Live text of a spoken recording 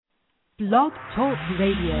Blog Talk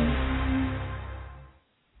Radio.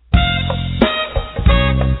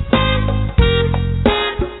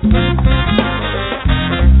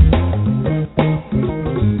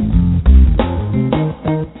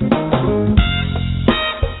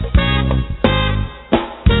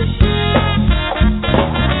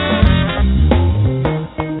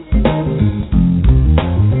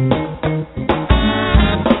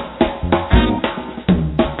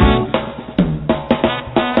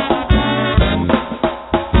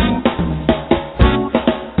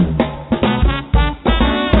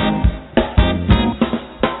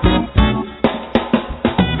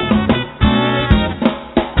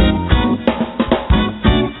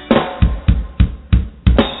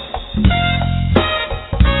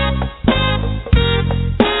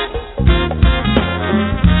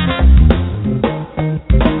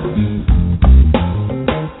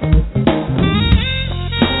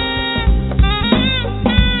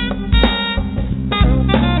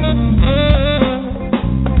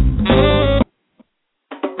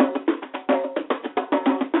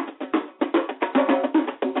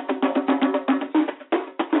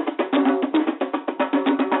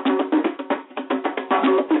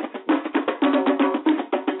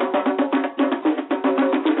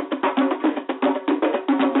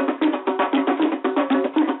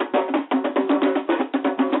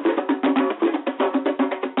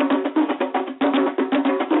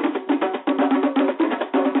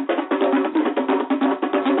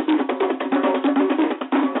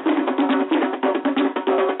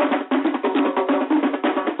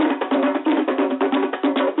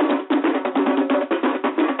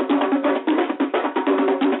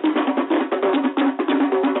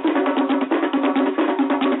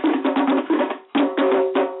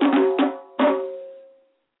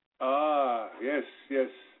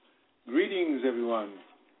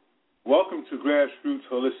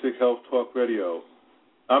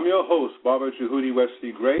 I'm your host, Barbara Jehudi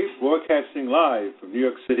Wesley Gray, broadcasting live from New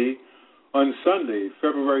York City on Sunday,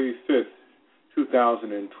 February 5th,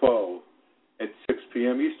 2012, at 6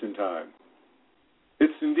 p.m. Eastern Time.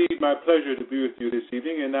 It's indeed my pleasure to be with you this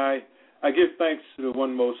evening, and I give thanks to the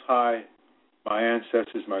One Most High, my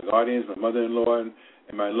ancestors, my guardians, my mother-in-law, and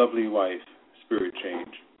my lovely wife, Spirit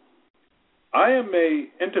Change. I am a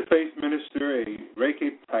interfaith minister, a Reiki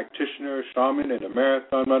practitioner, a shaman, and a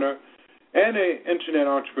marathon runner, and an internet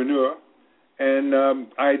entrepreneur, and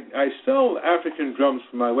I sell African drums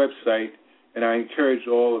from my website, and I encourage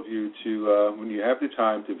all of you to, when you have the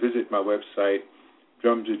time, to visit my website,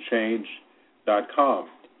 drumsofchange.com.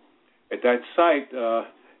 At that site,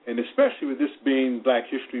 and especially with this being Black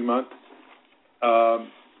History Month,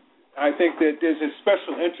 I think that there's a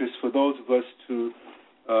special interest for those of us to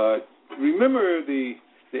remember the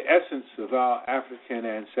essence of our African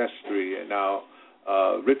ancestry and our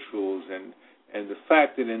rituals and the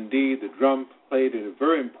fact that indeed the drum played a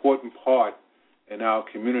very important part in our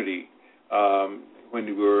community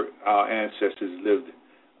when our ancestors lived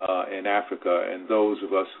in Africa, and those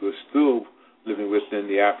of us who are still living within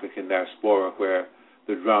the African diaspora where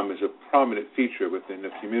the drum is a prominent feature within the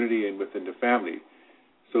community and within the family.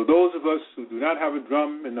 So those of us who do not have a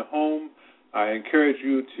drum in the home, I encourage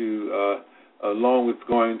you to, along with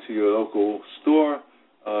going to your local store,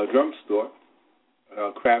 drum store,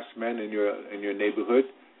 craftsmen in your neighborhood,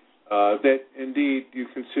 that indeed you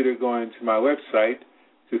consider going to my website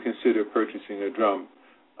to consider purchasing a drum.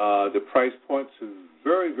 The price points are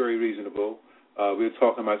very, very reasonable. We're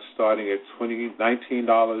talking about starting at $19,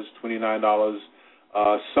 $29,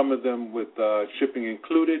 some of them with shipping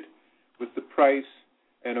included with the price.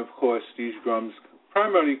 And, of course, these drums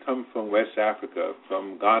primarily come from West Africa,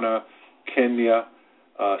 from Ghana, Kenya,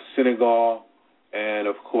 Senegal, and,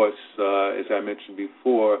 of course, as I mentioned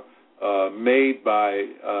before, made by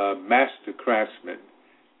master craftsmen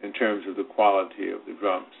in terms of the quality of the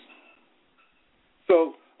drums.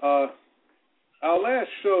 So our last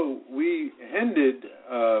show, we ended,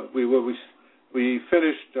 we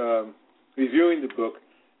finished reviewing the book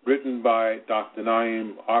written by Dr.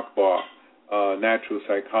 Naim Akbar, Natural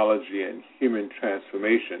Psychology and Human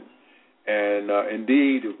Transformation. And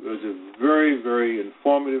indeed, it was a very, very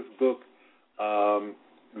informative book,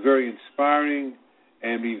 very inspiring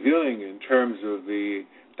and revealing in terms of the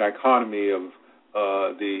dichotomy of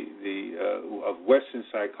of Western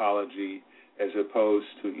psychology as opposed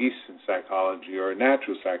to Eastern psychology or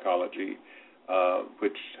natural psychology,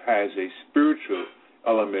 which has a spiritual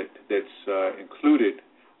element that's included.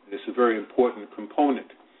 It's a very important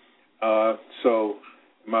component. So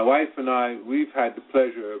my wife and I, we've had the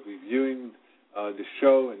pleasure of reviewing the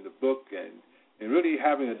show and the book and really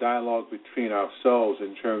having a dialogue between ourselves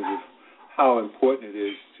in terms of how important it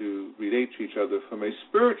is to relate relate to each other from a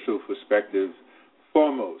spiritual perspective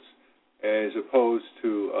foremost, as opposed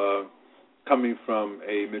to coming from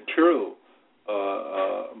a material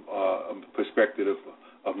perspective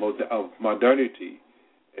of modernity.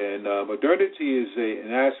 And modernity is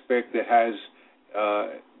an aspect that has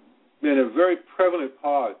been a very prevalent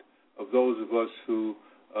part of those of us who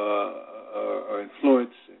are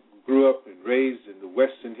influenced, grew up and raised in the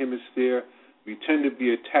Western Hemisphere. We tend to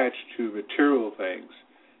be attached to material things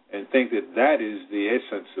and think that that is the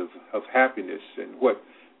essence of happiness and what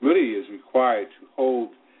really is required to hold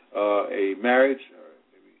a marriage or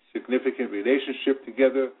a significant relationship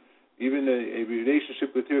together, even a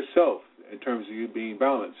relationship with yourself in terms of you being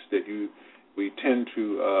balanced, that we tend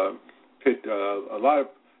to put a lot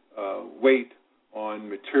of weight on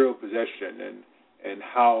material possession and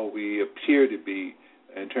how we appear to be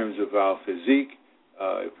in terms of our physique.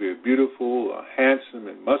 If we're beautiful, handsome,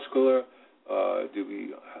 and muscular, do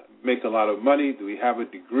we make a lot of money? Do we have a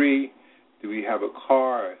degree? Do we have a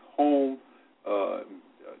car, a home,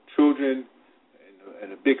 children,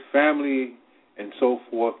 and a big family, and so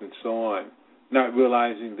forth and so on? Not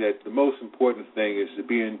realizing that the most important thing is to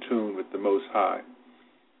be in tune with the Most High,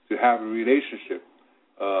 to have a relationship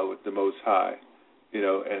with the Most High,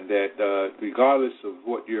 and that regardless of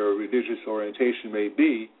what your religious orientation may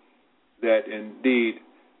be, that indeed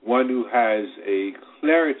one who has a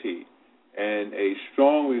clarity and a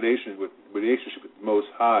strong relationship with the Most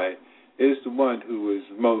High is the one who is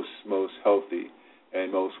most healthy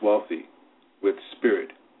and most wealthy with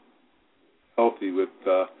spirit, healthy with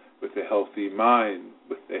a healthy mind,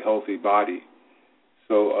 with a healthy body.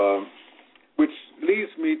 So, which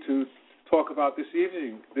leads me to talk about this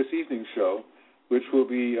evening's show, which will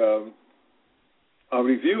be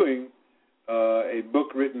reviewing a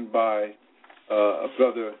book written by a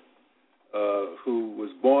brother who was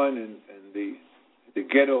born in the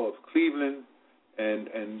ghetto of Cleveland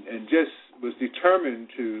and just was determined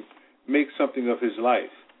to make something of his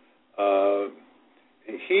life.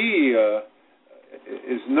 He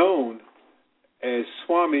is known as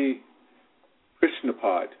Swami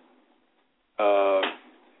Krishnapad.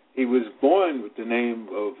 He was born with the name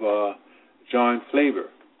of John Flavor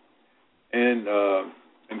in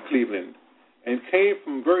Cleveland, and came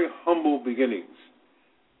from very humble beginnings.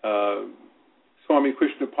 Swami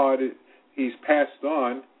Krishnapad, he's passed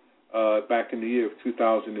on back in the year of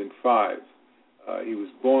 2005. He was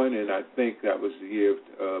born in, I think that was the year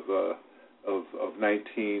of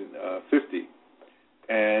 1950.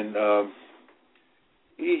 And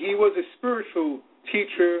he was a spiritual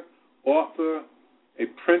teacher, author, a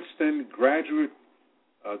Princeton graduate,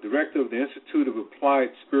 director of the Institute of Applied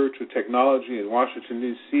Spiritual Technology in Washington,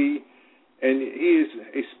 D.C., and he is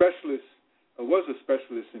a specialist, was a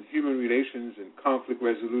specialist in human relations and conflict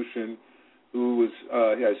resolution, who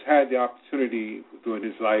has had the opportunity during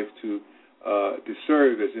his life to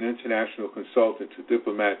serve as an international consultant to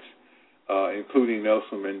diplomats, including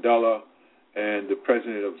Nelson Mandela and the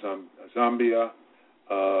president of Zambia,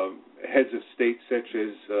 heads of state such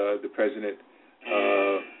as the president,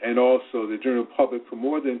 and also the general public. For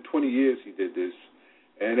more than 20 years he did this.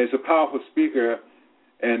 And as a powerful speaker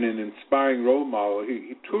and an inspiring role model,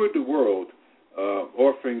 he toured the world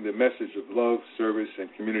offering the message of love, service, and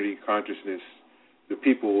community consciousness to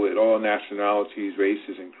people at all nationalities,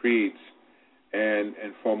 races, and creeds, and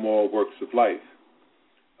from all works of life.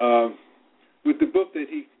 With the book that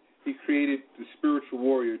he created, The Spiritual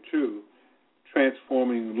Warrior 2,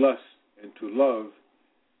 Transforming Lust into Love,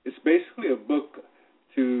 it's basically a book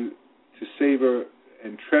to savor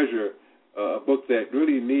and treasure, a book that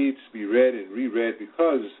really needs to be read and reread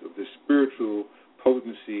because of the spiritual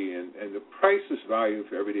potency and the priceless value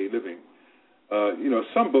for everyday living.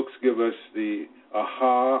 Some books give us the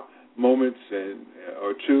aha moments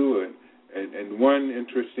or two and one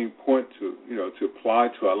interesting point to apply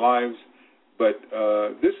to our lives, but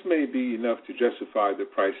this may be enough to justify the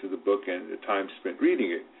price of the book and the time spent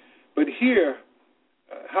reading it. But here,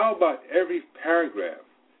 how about every paragraph,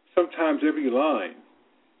 sometimes every line?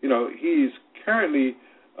 He is currently,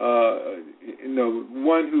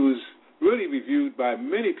 one who's really reviewed by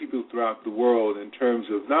many people throughout the world in terms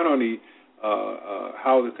of not only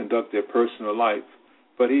how to conduct their personal life,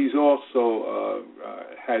 but he's also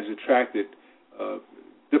has attracted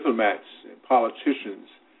diplomats and politicians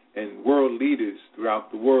and world leaders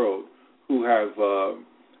throughout the world who have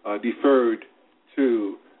deferred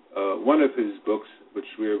to one of his books, which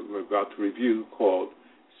we're about to review, called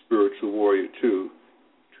Spiritual Warrior 2,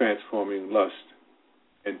 Transforming Lust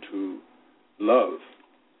into Love.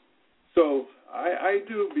 So I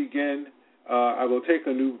do begin, I will take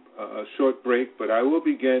a short break, but I will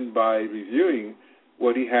begin by reviewing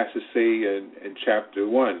what he has to say in chapter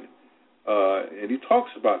 1. And he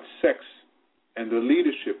talks about sex and the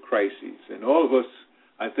leadership crises. And all of us,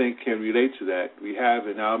 I think, can relate to that. We have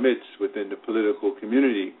in our midst within the political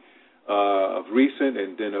community of recent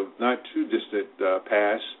and then of not too distant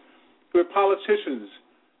past, where politicians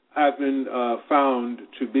have been found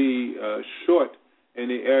to be short in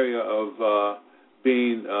the area of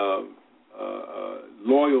being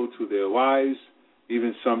loyal to their wives,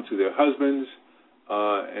 even some to their husbands,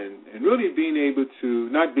 and really not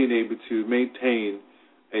being able to maintain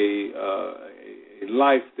a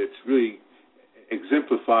life that's really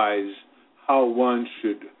exemplifies how one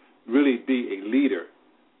should really be a leader,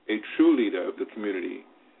 a true leader of the community,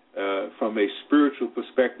 from a spiritual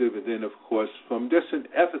perspective, and then, of course, from just an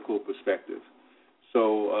ethical perspective.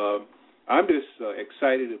 So I'm just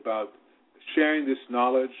excited about sharing this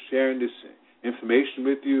knowledge, sharing this information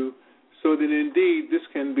with you, so that indeed this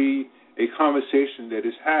can be a conversation that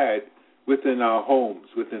is had within our homes,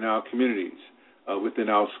 within our communities, within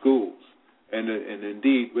our schools, and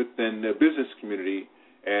indeed within the business community,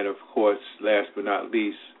 and of course, last but not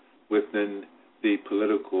least, within the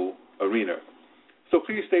political arena. So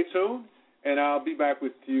please stay tuned, and I'll be back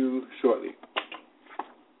with you shortly.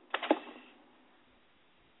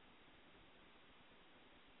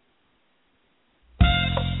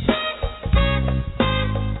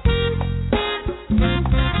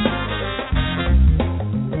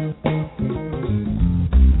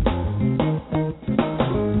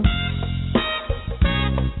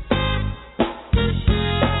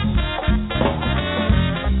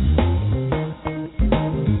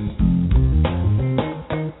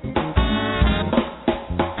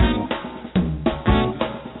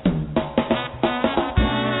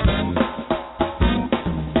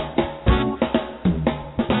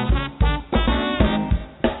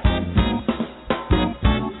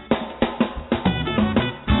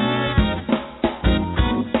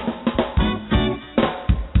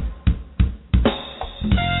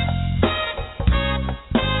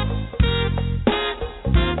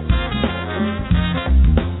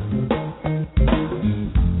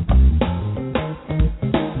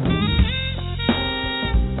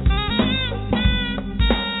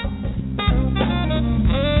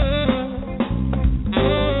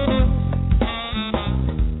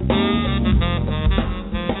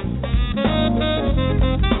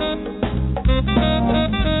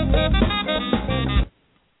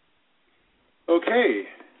 Okay,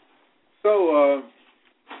 so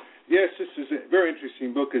yes, this is a very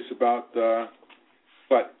interesting book. It's about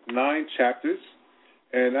 9 chapters,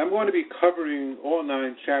 and I'm going to be covering all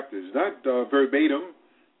 9 chapters, not verbatim,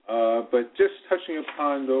 but just touching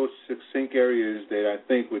upon those succinct areas that I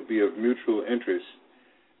think would be of mutual interest,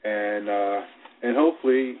 and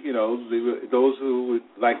hopefully, you know, those who would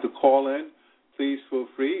like to call in, please feel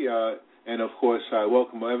free. And, of course, I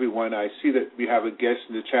welcome everyone. I see that we have a guest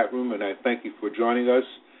in the chat room, and I thank you for joining us.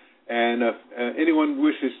 And if anyone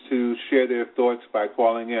wishes to share their thoughts by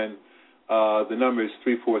calling in, the number is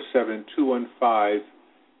 347-215-7331.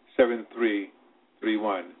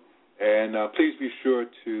 And please be sure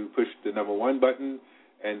to push the number 1 button,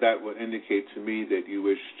 and that will indicate to me that you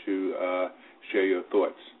wish to share your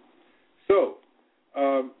thoughts. So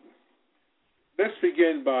let's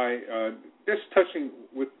begin by just touching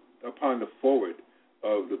upon the foreword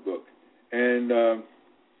of the book. And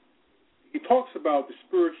he talks about the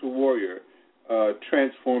spiritual warrior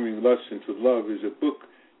transforming lust into love is a book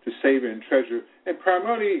to savor and treasure. And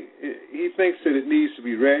primarily, he thinks that it needs to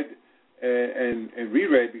be read and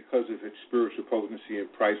reread because of its spiritual potency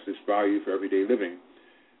and priceless value for everyday living.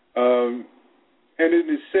 And it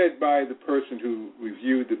is said by the person who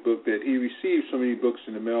reviewed the book that he received so many books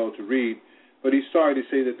in the mail to read, but he's sorry to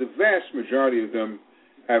say that the vast majority of them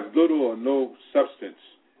have little or no substance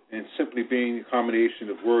and simply being a combination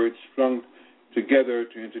of words strung together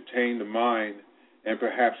to entertain the mind and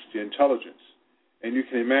perhaps the intelligence. And you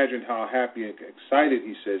can imagine how happy and excited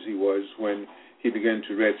he says he was when he began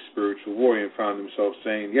to read Spiritual Warrior and found himself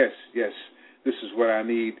saying, yes, this is what I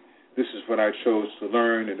need, this is what I chose to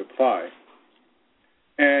learn and apply.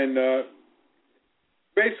 And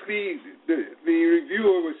basically, the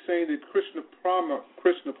reviewer was saying that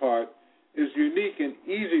Krishnapad is unique and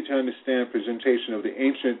easy to understand presentation of the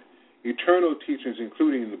ancient eternal teachings,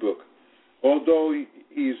 including in the book. Although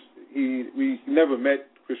we never met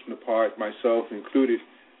Krishnapad, myself included,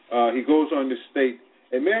 he goes on to state,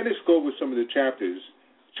 and may I just go over some of the chapters.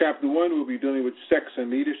 Chapter 1 will be dealing with sex and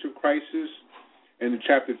leadership crisis, and in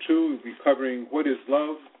Chapter 2 we'll be covering what is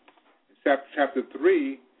love. In Chapter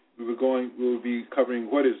 3 we will be covering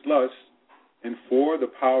what is lust, and 4 the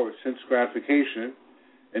power of sense gratification.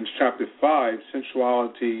 And Chapter 5,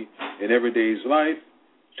 sensuality in everyday's life.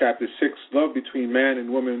 Chapter 6, love between man and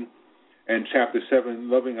woman. And Chapter 7,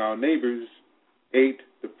 loving our neighbors. 8,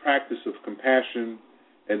 the practice of compassion.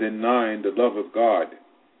 And then 9, the love of God.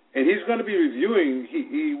 And he's going to be reviewing,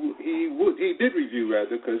 he did review,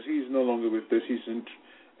 rather, because he's no longer with us. He's in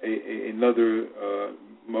another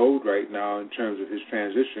mode right now in terms of his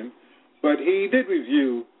transition. But he did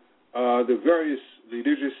review the various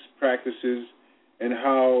religious practices and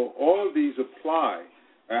how all of these apply,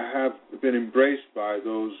 have been embraced by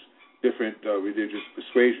those different religious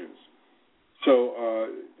persuasions. So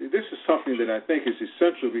this is something that I think is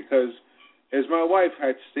essential because, as my wife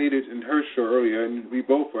had stated in her show earlier, and we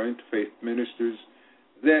both are interfaith ministers,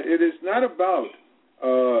 that it is not about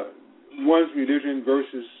one's religion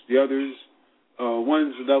versus the others,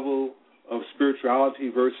 one's level of spirituality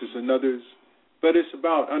versus another's, but it's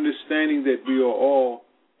about understanding that we are all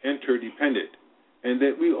interdependent and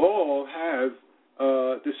that we all have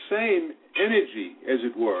the same energy, as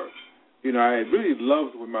it were. You know, I really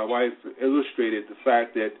loved when my wife illustrated the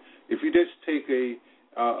fact that if you just take a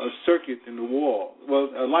circuit in the wall, well,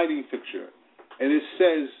 a lighting fixture, and it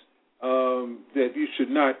says that you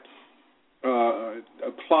should not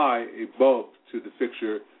apply a bulb to the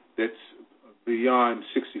fixture that's beyond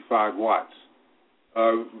 65 watts,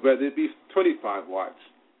 whether it be 25 watts.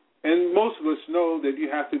 And most of us know that you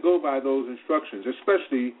have to go by those instructions,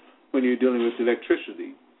 especially when you're dealing with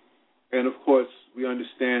electricity. And, of course, we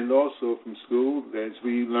understand also from school, as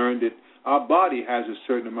we learned, that our body has a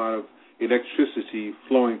certain amount of electricity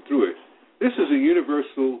flowing through it. This is a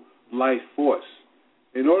universal life force.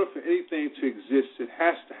 In order for anything to exist, it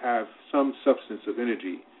has to have some substance of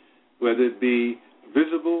energy, whether it be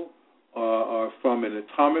visible or from an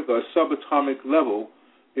atomic or subatomic level.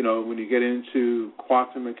 You know, when you get into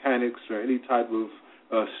quantum mechanics or any type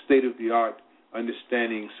of state-of-the-art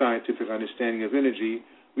understanding, scientific understanding of energy,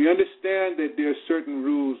 we understand that there are certain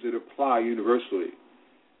rules that apply universally.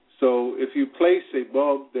 So if you place a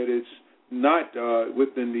bulb that is not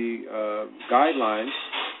within the guidelines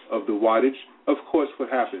of the wattage, of course what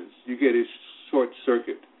happens? You get a short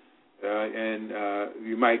circuit, and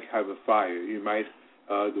you might have a fire. You might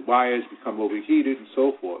the wires become overheated and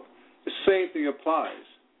so forth. The same thing applies.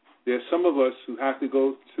 There are some of us who have to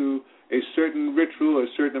go to a certain ritual, a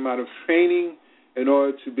certain amount of training in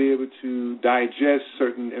order to be able to digest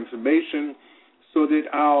certain information so that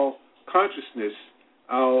our consciousness,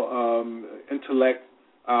 our intellect,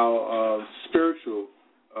 our spiritual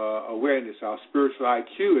awareness, our spiritual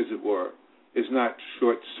IQ, as it were, is not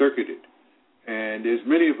short-circuited. And there's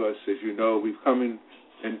many of us, as you know, we've come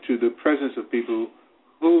into the presence of people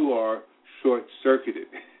who are short-circuited.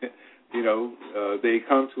 You know, they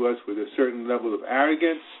come to us with a certain level of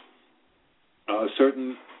arrogance, a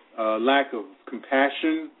certain lack of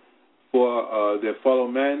compassion for their fellow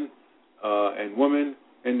men and women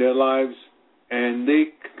in their lives, and they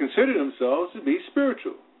consider themselves to be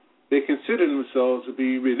spiritual. They consider themselves to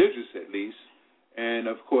be religious, at least. And,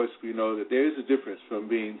 of course, we know that there is a difference from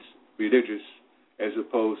being religious as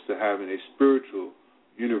opposed to having a spiritual,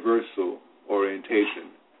 universal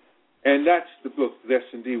orientation. And that's the book, Yes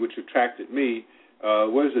Indeed, which attracted me,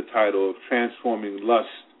 was the title of Transforming Lust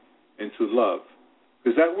into Love.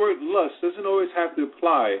 Because that word lust doesn't always have to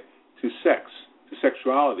apply to sex, to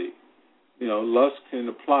sexuality. You know, lust can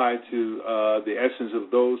apply to the essence of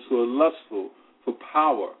those who are lustful for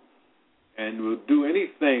power and will do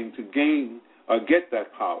anything to gain or get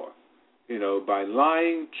that power, you know, by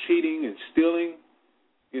lying, cheating, and stealing,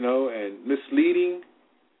 you know, and misleading.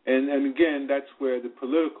 And again, that's where the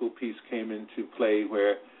political piece came into play,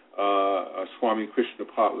 where Swami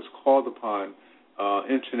Krishnapal was called upon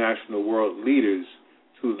international world leaders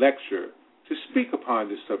to lecture, to speak upon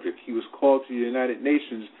this subject. He was called to the United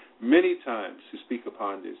Nations many times to speak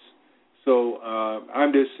upon this. So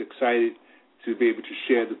I'm just excited to be able to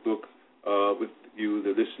share the book with you, the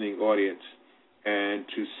listening audience, and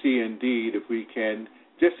to see indeed if we can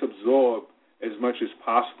just absorb as much as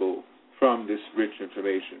possible from this rich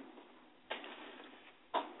information.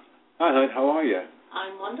 Hi, Hunt. How are you?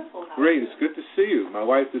 I'm wonderful. How Great. are you? It's good to see you. My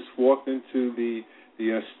wife just walked into the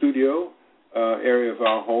studio area of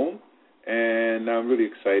our home, and I'm really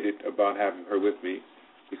excited about having her with me,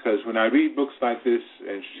 because when I read books like this,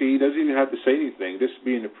 and she doesn't even have to say anything, just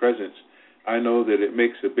be in the presence, I know that it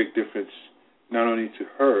makes a big difference not only to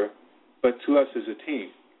her, but to us as a team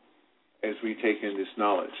as we take in this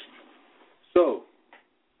knowledge. So,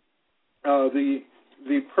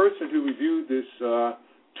 the person who reviewed this,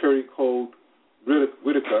 Terry Cole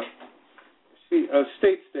Whitaker, she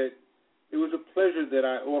states that it was a pleasure that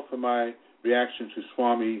I offer my reaction to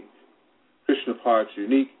Swami Krishnapar's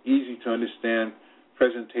unique, easy-to-understand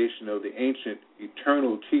presentation of the ancient,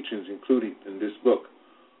 eternal teachings included in this book.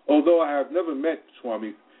 Although I have never met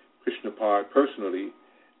Swami Krishnapad personally,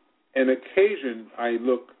 on occasion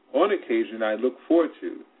I look forward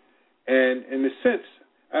to. And in a sense,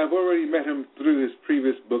 I've already met him through his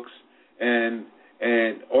previous books and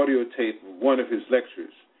audio tape of one of his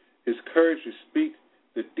lectures. His courage to speak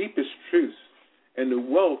the deepest truths and the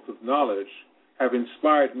wealth of knowledge have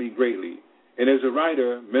inspired me greatly. And as a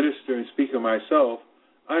writer, minister, and speaker myself,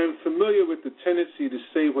 I am familiar with the tendency to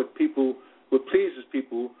say what pleases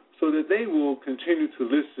people so that they will continue to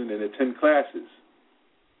listen and attend classes.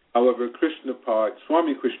 However,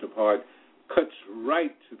 Swami Krishnapad cuts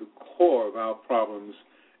right to the core of our problems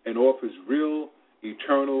and offers real,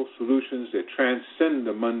 eternal solutions that transcend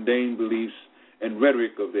the mundane beliefs and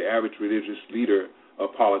rhetoric of the average religious leader or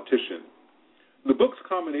politician. The book's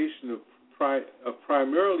combination of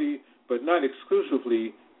primarily, but not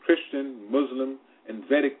exclusively, Christian, Muslim, and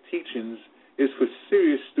Vedic teachings is for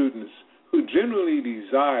serious students who generally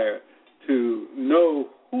desire to know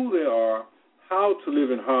who they are, how to live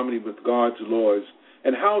in harmony with God's laws,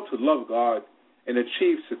 and how to love God and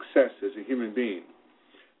achieve success as a human being.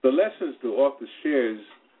 The lessons the author shares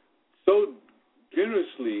so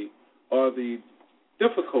generously are the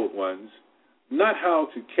difficult ones, not how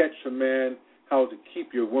to catch a man, how to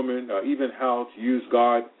keep your woman, or even how to use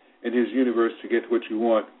God and his universe to get what you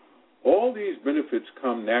want. All these benefits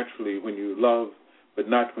come naturally when you love, but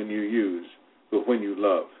not when you use, but when you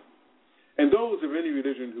love. And those of any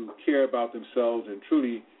religion who care about themselves and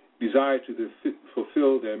truly desire to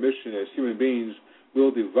fulfill their mission as human beings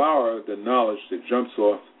will devour the knowledge that jumps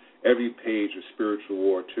off every page of Spiritual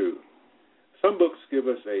War II. Some books give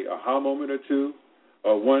us a aha moment or two,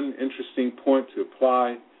 or one interesting point to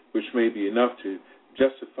apply, which may be enough to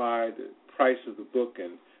justify the price of the book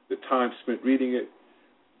and the time spent reading it.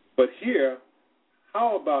 But here,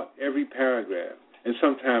 how about every paragraph, and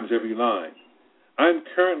sometimes every line? I'm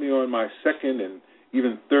currently on my second and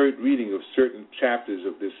even third reading of certain chapters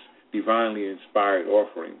of this divinely inspired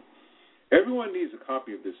offering. Everyone needs a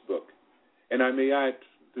copy of this book, and I may add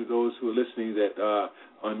to those who are listening that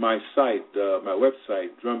on my site, my website,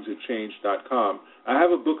 drumsofchange.com, I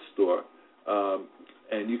have a bookstore,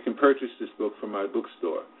 and you can purchase this book from my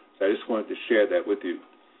bookstore. So I just wanted to share that with you.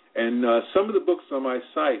 And some of the books on my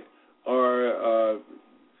site are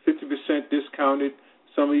 50% discounted,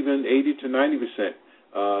 some even 80 to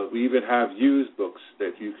 90%. We even have used books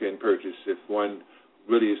that you can purchase if one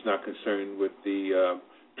really is not concerned with the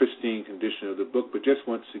pristine condition of the book, but just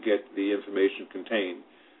wants to get the information contained.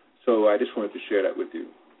 So I just wanted to share that with you.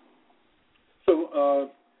 So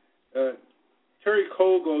Terry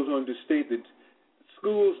Cole goes on to state that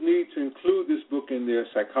schools need to include this book in their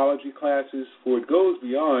psychology classes, for it goes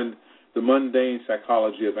beyond the mundane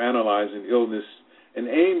psychology of analyzing illness and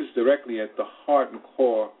aims directly at the heart and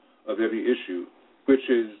core of every issue, which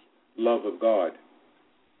is love of God.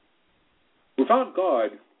 Without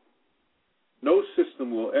God, no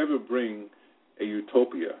system will ever bring a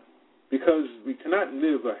utopia, because we cannot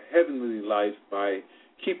live a heavenly life by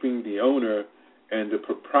keeping the owner and the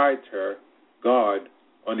proprietor, God,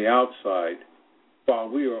 on the outside, while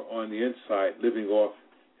we are on the inside living off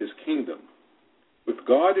his kingdom. With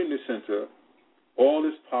God in the center, all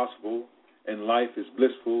is possible, and life is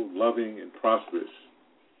blissful, loving, and prosperous.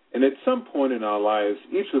 And at some point in our lives,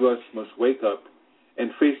 each of us must wake up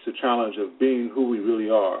and face the challenge of being who we really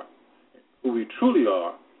are, who we truly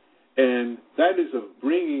are, and that is of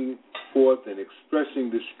bringing forth and expressing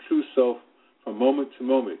this true self from moment to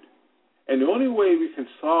moment. And the only way we can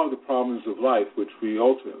solve the problems of life, which we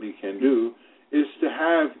ultimately can do, is to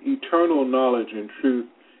have eternal knowledge and truth,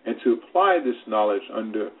 and to apply this knowledge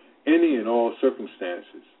under any and all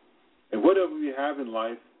circumstances. And whatever we have in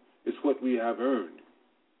life is what we have earned.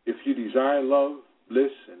 If you desire love,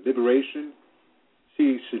 bliss, and liberation,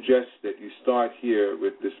 she suggests that you start here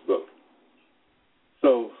with this book.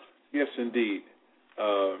 So, yes, indeed.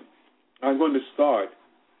 I'm going to start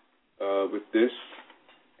with this.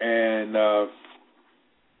 And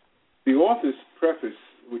the author's preface,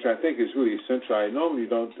 which I think is really essential, I normally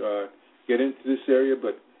don't get into this area,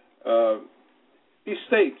 but he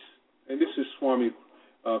states, and this is Swami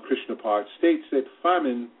Krishnapad, states that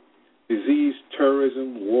famine, disease,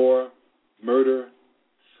 terrorism, war, murder,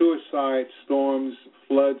 suicide, storms,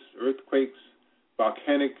 floods, earthquakes,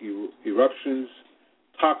 volcanic eruptions,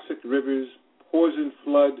 toxic rivers, poison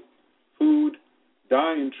flood, food,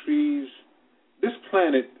 dying trees. This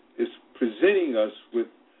planet is presenting us with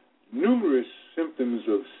numerous symptoms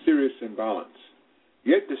of serious imbalance.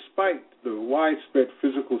 Yet despite the widespread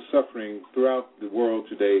physical suffering throughout the world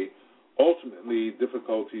today, Ultimately,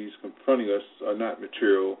 difficulties confronting us are not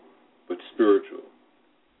material, but spiritual.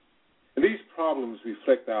 And these problems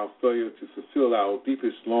reflect our failure to fulfill our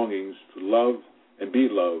deepest longings to love and be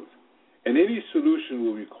loved. And any solution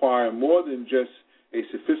will require more than just a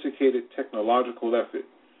sophisticated technological effort.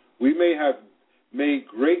 We may have made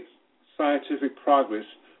great scientific progress,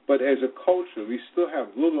 but as a culture, we still have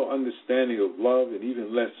little understanding of love and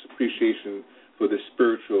even less appreciation for the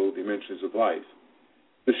spiritual dimensions of life.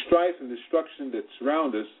 The strife and destruction that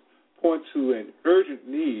surround us point to an urgent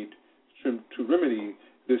need to remedy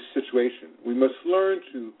this situation. We must learn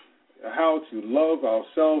how to love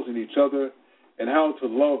ourselves and each other, and how to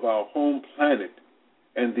love our home planet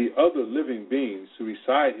and the other living beings who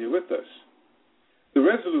reside here with us. The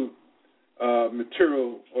resolute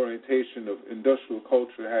material orientation of industrial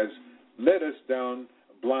culture has led us down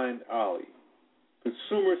a blind alley.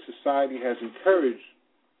 Consumer society has encouraged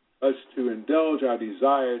us to indulge our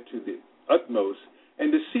desire to the utmost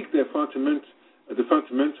and to seek the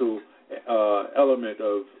fundamental element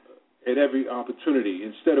of at every opportunity.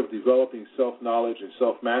 Instead of developing self-knowledge and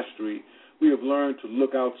self-mastery, we have learned to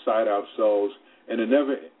look outside ourselves in a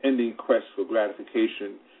never-ending quest for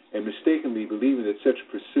gratification and mistakenly believing that such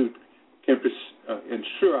pursuit can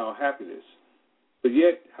ensure our happiness. But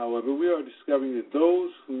yet, however, we are discovering that those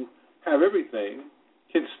who have everything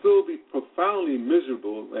can still be profoundly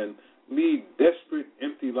miserable and lead desperate,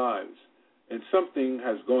 empty lives, and something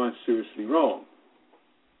has gone seriously wrong.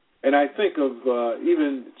 And I think of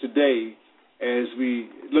even today, as we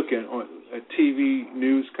look at TV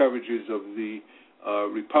news coverages of the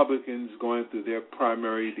Republicans going through their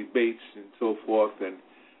primary debates and so forth, and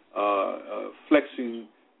flexing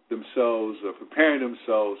themselves or preparing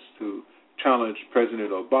themselves to challenge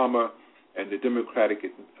President Obama and the Democratic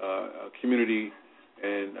community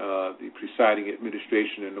and the presiding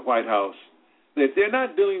administration in the White House, that they're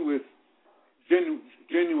not dealing with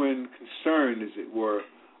genuine concern, as it were,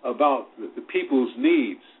 about the people's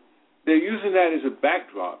needs. They're using that as a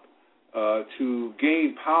backdrop to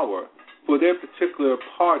gain power for their particular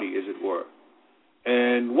party, as it were.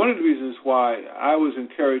 And one of the reasons why I was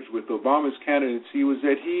encouraged with Obama's candidacy was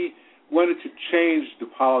that he wanted to change the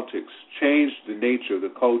politics, change the nature,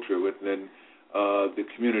 the culture within the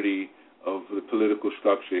community of the political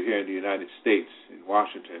structure here in the United States, in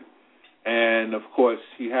Washington. And, of course,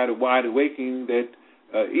 he had a wide awakening that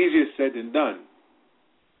easier said than done.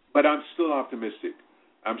 But I'm still optimistic.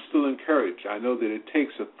 I'm still encouraged. I know that it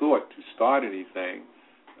takes a thought to start anything.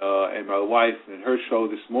 And my wife and her show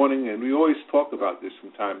this morning, and we always talk about this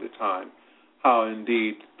from time to time, how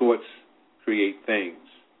indeed thoughts create things,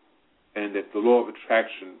 and that the law of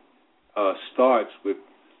attraction starts with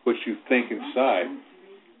what you think inside,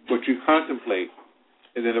 what you contemplate,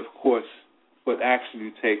 and then, of course, what action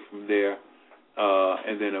you take from there,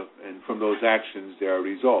 and from those actions there are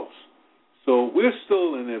results. So we're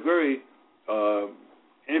still in a very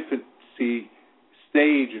infancy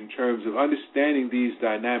stage in terms of understanding these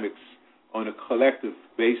dynamics on a collective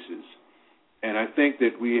basis. And I think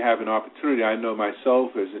that we have an opportunity. I know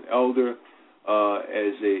myself as an elder,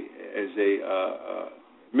 as a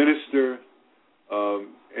minister,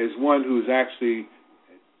 as one who's actually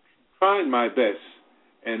trying my best,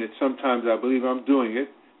 and sometimes I believe I'm doing it,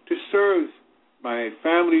 to serve my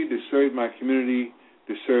family, to serve my community,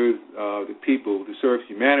 to serve the people, to serve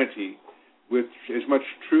humanity with as much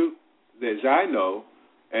truth as I know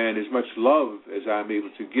and as much love as I'm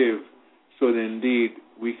able to give, so that indeed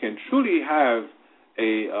we can truly have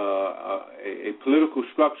a political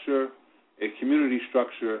structure, a community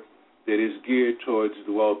structure that is geared towards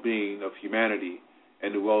the well-being of humanity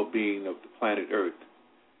and the well-being of the planet Earth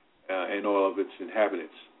and all of its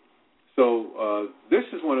inhabitants. So this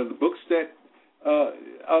is one of the books that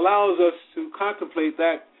allows us to contemplate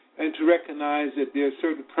that and to recognize that there are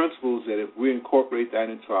certain principles that if we incorporate that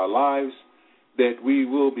into our lives, that we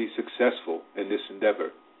will be successful in this endeavor.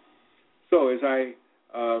 So as I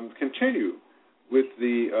continue with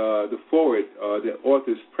the foreword, the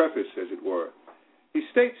author's preface, as it were, he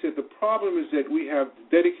states that the problem is that we have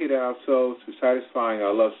dedicated ourselves to satisfying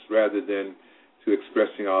our lusts rather than to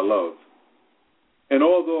expressing our love. And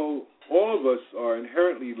although all of us are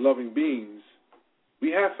inherently loving beings,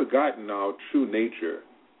 we have forgotten our true nature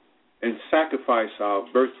and sacrifice our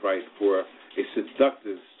birthright for a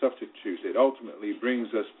seductive substitute that ultimately brings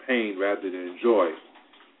us pain rather than joy.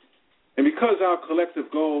 And because our collective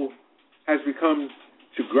goal has become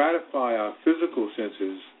to gratify our physical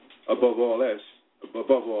senses above all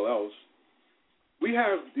else, we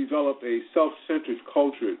have developed a self-centered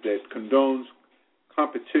culture that condones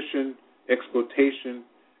competition, exploitation,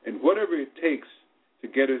 and whatever it takes to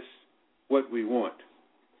get us what we want.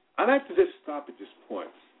 I'd like to just stop at this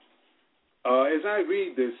point. As I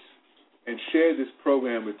read this and share this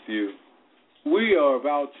program with you, we are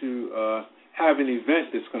about to have an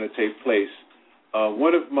event that's going to take place.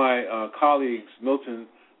 One of my colleagues, Milton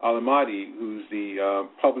Alamadi, who's the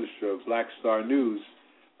publisher of Black Star News,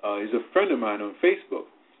 is a friend of mine on Facebook.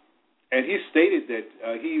 And he stated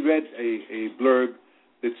that he read a blurb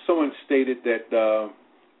that someone stated that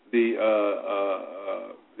the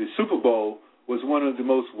Super Bowl was one of the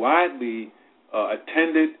most widely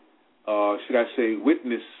attended, should I say,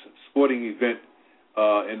 witnessed sporting event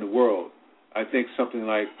in the world. I think something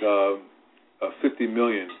like 50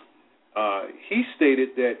 million. He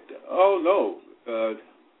stated that,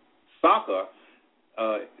 soccer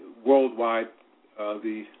worldwide,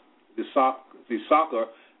 the soccer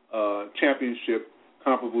championship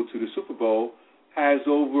comparable to the Super Bowl has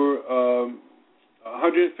over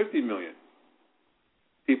 150 million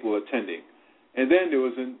people attending. And then there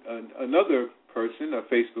was another person, a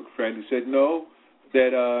Facebook friend, who said no,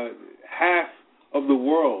 that half of the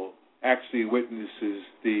world actually witnesses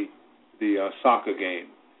the soccer game,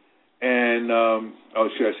 and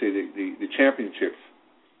should I say the championships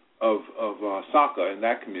of soccer in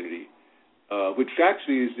that community, which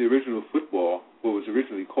actually is the original football, what was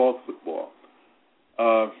originally called football.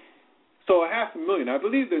 So 500,000. I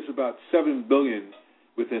believe there's about 7 billion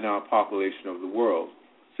within our population of the world.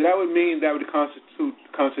 So that would mean that would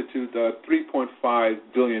constitute 3.5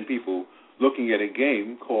 billion people looking at a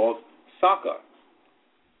game called soccer.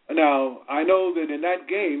 Now, I know that in that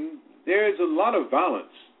game, there is a lot of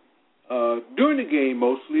violence. During the game,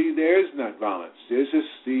 mostly, there is not violence. There's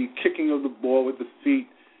just the kicking of the ball with the feet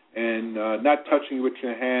and not touching it with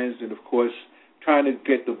your hands, and, of course, trying to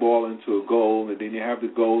get the ball into a goal. And then you have the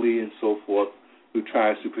goalie and so forth who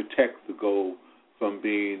tries to protect the goal from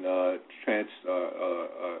being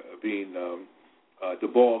the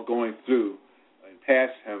ball going through and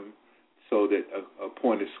past him so that a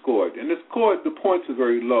point is scored. And the points are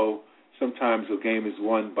very low. Sometimes a game is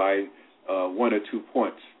won by 1 or 2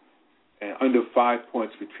 points, and under 5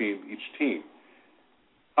 points between each team.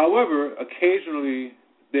 However, occasionally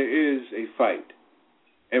there is a fight.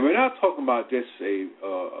 And we're not talking about just a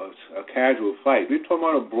casual fight. We're talking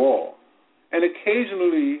about a brawl. And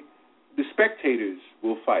occasionally the spectators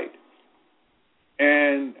will fight.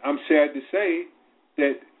 And I'm sad to say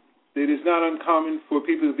that it is not uncommon for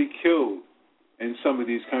people to be killed in some of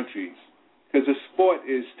these countries, because the sport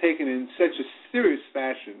is taken in such a serious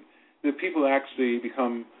fashion that people actually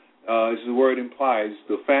become, as the word implies,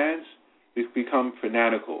 the fans, they become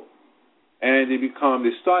fanatical. And they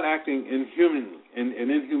start acting in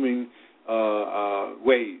inhuman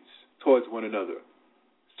ways towards one another.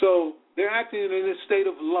 So they're acting in a state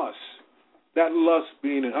of lust, that lust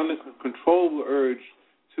being an uncontrollable urge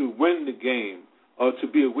to win the game or to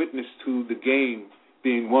be a witness to the game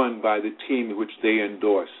being won by the team in which they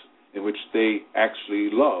endorse, in which they actually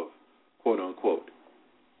love, quote unquote.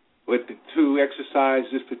 But to exercise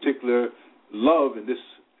this particular love and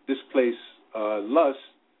this place lust,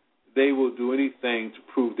 they will do anything to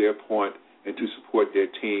prove their point and to support their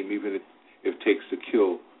team, even if it takes to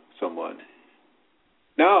kill someone.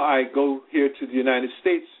 Now I go here to the United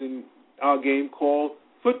States in our game called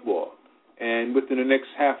football. And within the next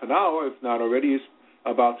half an hour, if not already, it's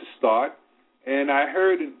about to start. And I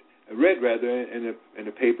read in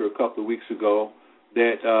the paper a couple of weeks ago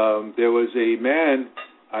that there was a man,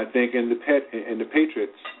 I think, in the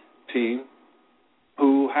Patriots team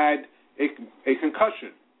who had a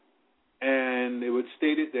concussion. And it was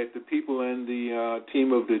stated that the people in the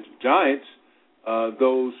team of the Giants,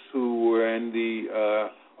 those who were in the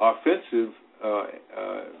offensive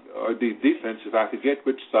or the defensive, I forget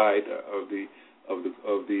which side of the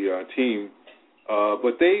team,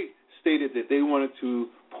 but they stated that they wanted to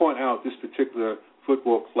point out this particular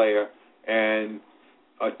football player and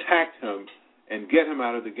attack him and get him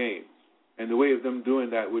out of the game. And the way of them doing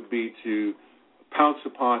that would be to pounce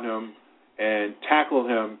upon him and tackle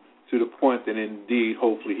him to the point that indeed,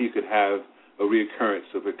 hopefully, he could have a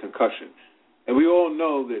reoccurrence of a concussion. And we all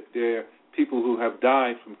know that there are people who have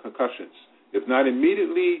died from concussions. If not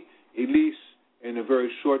immediately, at least in a very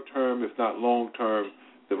short term, if not long term,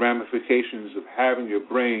 the ramifications of having your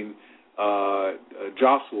brain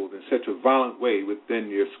jostled in such a violent way within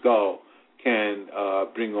your skull can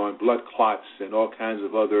bring on blood clots and all kinds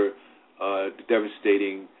of other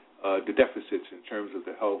devastating deficits in terms of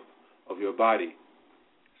the health of your body.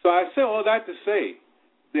 So I say all that to say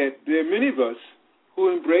that there are many of us who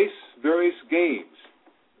embrace various games,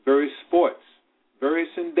 various sports, various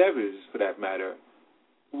endeavors, for that matter,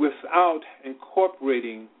 without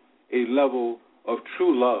incorporating a level of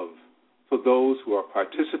true love for those who are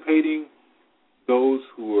participating, those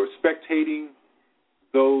who are spectating,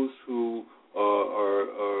 those who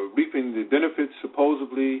are reaping the benefits,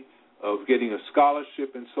 supposedly, of getting a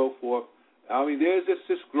scholarship and so forth. I mean, there's just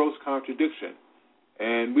this gross contradiction.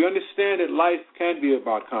 And we understand that life can be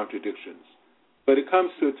about contradictions. But it comes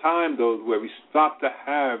to a time, though, where we stop to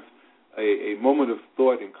have a moment of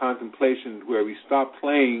thought and contemplation, where we stop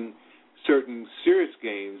playing certain serious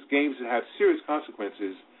games that have serious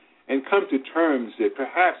consequences, and come to terms that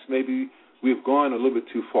perhaps maybe we've gone a little bit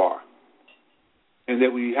too far, and that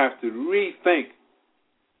we have to rethink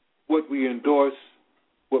what we endorse,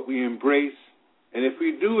 what we embrace, and if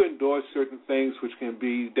we do endorse certain things which can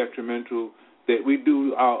be detrimental, that we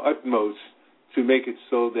do our utmost to make it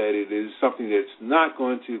so that it is something that's not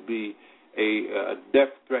going to be a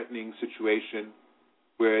death-threatening situation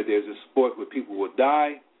where there's a sport where people will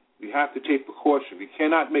die. We have to take precaution. We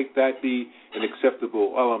cannot make that be an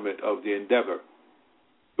acceptable element of the endeavor,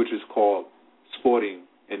 which is called sporting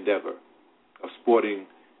endeavor, a sporting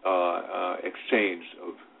exchange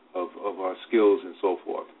of our skills and so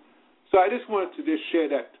forth. So I just wanted to just share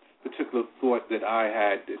that particular thought that I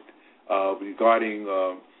had regarding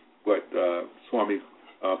what Swami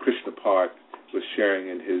Krishnapad was sharing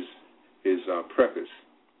in his preface.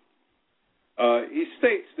 He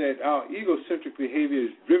states that our egocentric behavior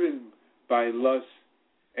is driven by lust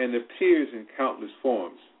and appears in countless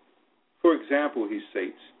forms. For example, he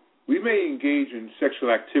states, we may engage in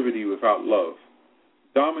sexual activity without love,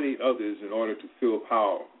 dominate others in order to feel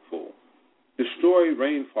powerful, destroy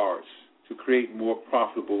rainforests to create more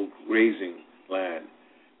profitable grazing land,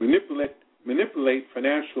 manipulate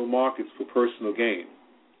financial markets for personal gain,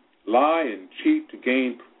 lie and cheat to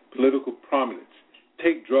gain political prominence,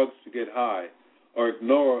 take drugs to get high, or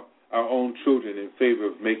ignore our own children in favor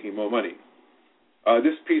of making more money.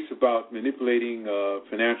 This piece about manipulating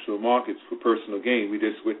financial markets for personal gain, we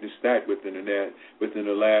just witnessed that within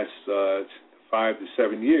the last 5 to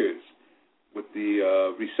 7 years with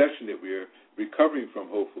the recession that we're recovering from,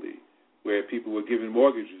 hopefully, where people were given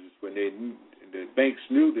mortgages when the banks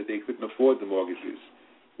knew that they couldn't afford the mortgages,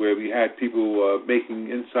 where we had people making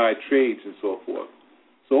inside trades and so forth.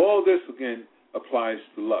 So all this, again, applies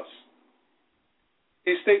to lust.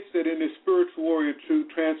 He states that in his Spiritual Warrior 2,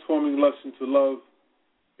 transforming lust into love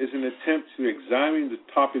is an attempt to examine the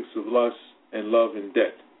topics of lust and love in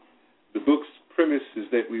depth. The book's premise is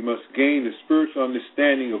that we must gain a spiritual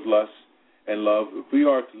understanding of lust and love if we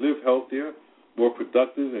are to live healthier, more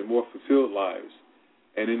productive, and more fulfilled lives.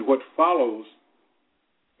 And in what follows,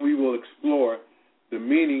 we will explore the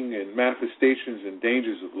meaning and manifestations and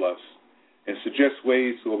dangers of lust and suggest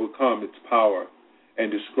ways to overcome its power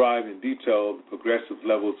and describe in detail the progressive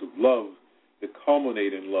levels of love that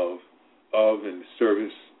culminate in love of and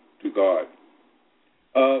service to God.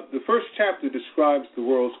 The first chapter describes the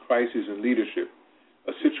world's crisis in leadership,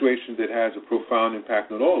 a situation that has a profound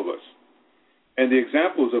impact on all of us. And the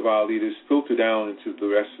examples of our leaders filter down into the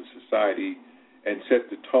rest of society and set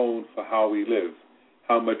the tone for how we live,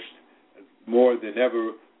 how much more than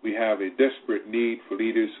ever we have a desperate need for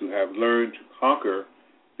leaders who have learned to conquer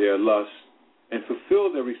their lusts and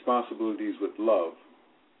fulfill their responsibilities with love.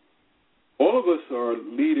 All of us are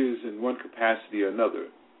leaders in one capacity or another,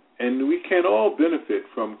 and we can all benefit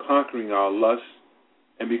from conquering our lusts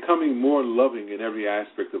and becoming more loving in every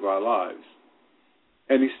aspect of our lives.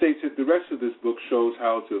 And he states that the rest of this book shows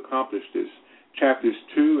how to accomplish this. Chapters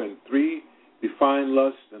 2 and 3 define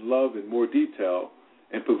lust and love in more detail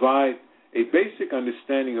and provide a basic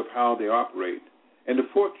understanding of how they operate. And the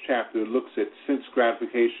fourth chapter looks at sense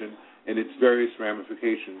gratification and its various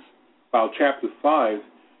ramifications, while Chapter 5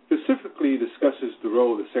 specifically discusses the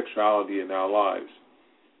role of sexuality in our lives.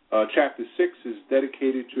 Chapter 6 is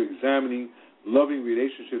dedicated to examining loving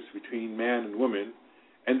relationships between man and woman,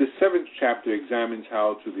 and the 7th chapter examines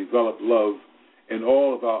how to develop love in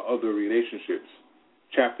all of our other relationships.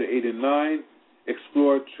 Chapter 8 and 9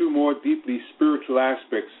 explore two more deeply spiritual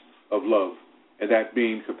aspects of love, and that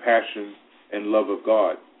being compassion and love of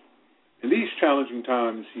God. In these challenging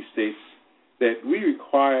times, he states that we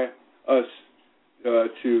require us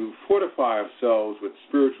to fortify ourselves with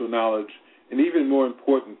spiritual knowledge, and even more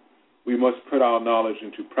important, we must put our knowledge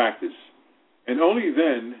into practice. And only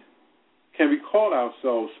then can we call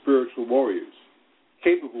ourselves spiritual warriors,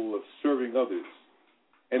 capable of serving others.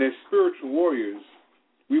 And as spiritual warriors,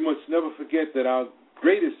 we must never forget that our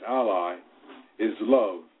greatest ally is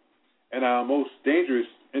love, and our most dangerous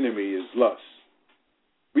enemy is lust.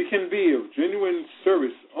 We can be of genuine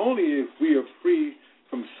service only if we are free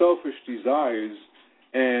from selfish desires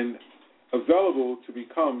and available to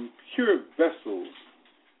become pure vessels,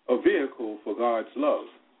 a vehicle for God's love.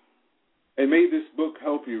 And may this book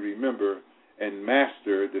help you remember and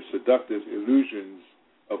master the seductive illusions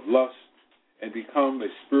of lust and become a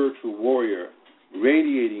spiritual warrior,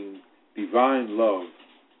 radiating divine love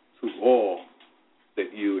to all that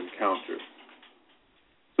you encounter.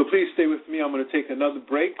 So please stay with me. I'm going to take another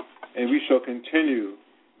break, and we shall continue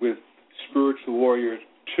with Spiritual Warrior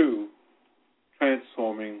 2,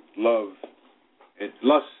 Transforming Love and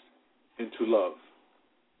Lust into Love.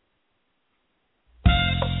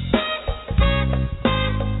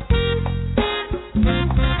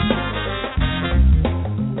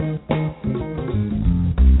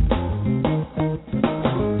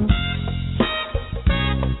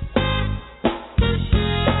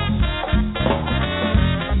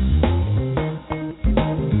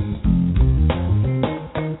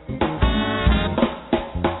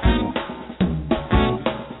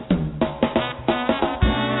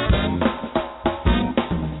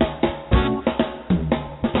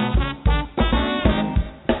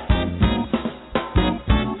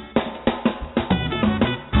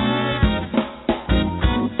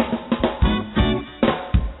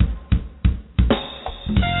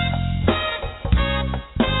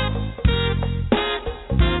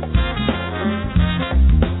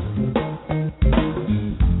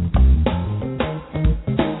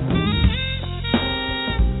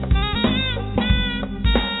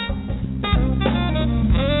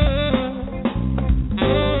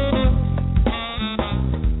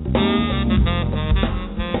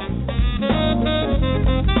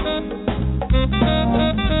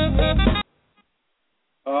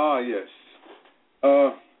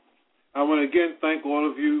 I want to again thank all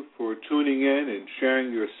of you for tuning in and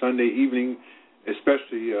sharing your Sunday evening,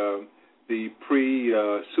 especially the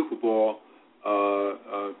pre-Super Bowl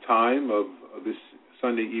time of this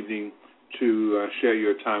Sunday evening to share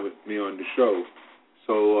your time with me on the show.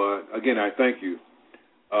 So, again, I thank you.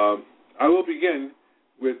 I will begin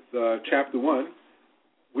with Chapter 1,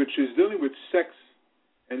 which is dealing with sex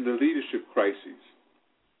and the leadership crises.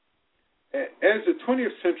 As the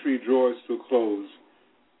 20th century draws to a close,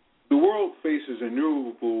 the world faces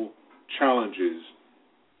innumerable challenges.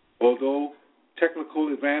 Although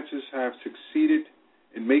technical advances have succeeded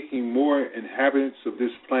in making more inhabitants of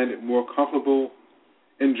this planet more comfortable,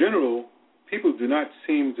 in general, people do not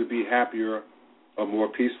seem to be happier or more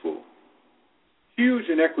peaceful. Huge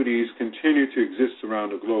inequities continue to exist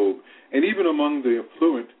around the globe, and even among the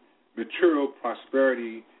affluent, material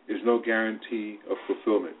prosperity is no guarantee of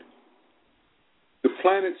fulfillment. The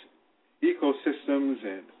planet's ecosystems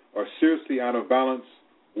are seriously out of balance.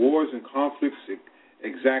 Wars and conflicts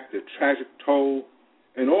exact a tragic toll,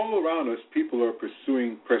 and all around us, people are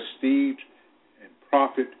pursuing prestige and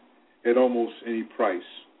profit at almost any price.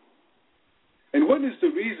 And what is the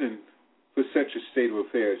reason for such a state of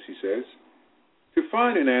affairs, he says? To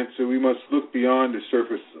find an answer, we must look beyond the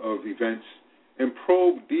surface of events and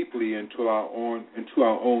probe deeply into our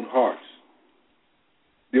own hearts.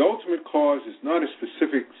 The ultimate cause is not a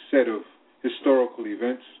specific set of historical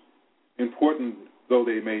events, important though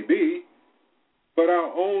they may be, but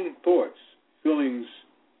our own thoughts, feelings,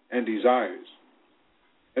 and desires.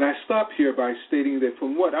 And I stop here by stating that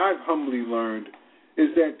from what I've humbly learned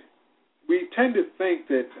is that we tend to think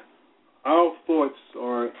that our thoughts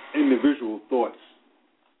are individual thoughts.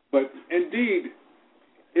 But indeed,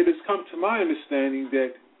 it has come to my understanding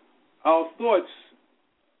that our thoughts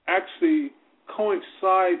actually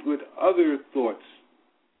coincide with other thoughts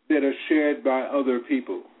that are shared by other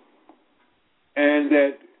people. And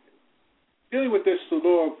that dealing with this, the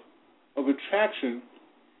law of attraction,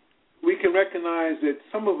 we can recognize that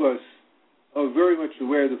some of us are very much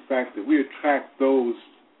aware of the fact that we attract those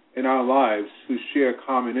in our lives who share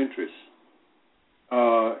common interests.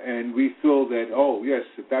 And we feel that, oh, yes,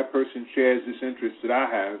 if that person shares this interest that I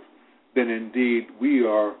have, then indeed we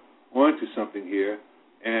are onto something here,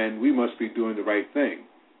 and we must be doing the right thing.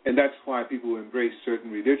 And that's why people embrace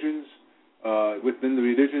certain religions. Within the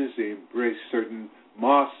religions, they embrace certain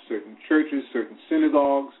mosques, certain churches, certain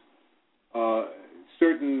synagogues,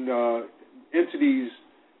 certain entities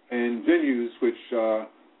and venues which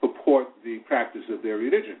purport the practice of their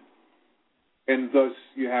religion. And thus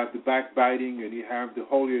you have the backbiting, and you have the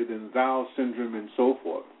holier-than-thou syndrome, and so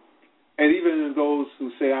forth. And even in those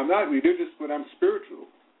who say, I'm not religious, but I'm spiritual.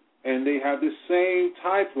 And they have the same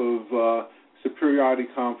type of superiority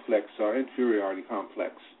complex or inferiority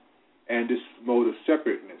complex and this mode of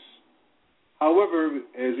separateness. However,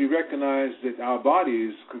 as we recognize that our body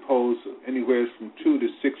is composed of anywhere from 2 to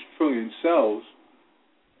 6 trillion cells,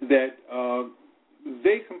 that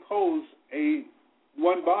they compose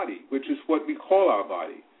one body, which is what we call our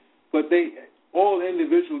body. But they all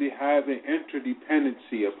individually have an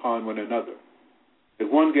interdependency upon one another.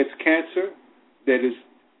 If one gets cancer,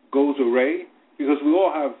 goes away, because we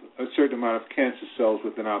all have a certain amount of cancer cells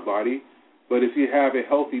within our body, but if you have a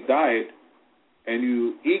healthy diet and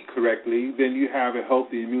you eat correctly, then you have a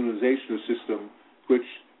healthy immunization system which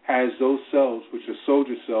has those cells, which are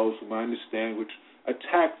soldier cells, from I understand, which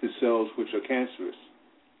attack the cells which are cancerous.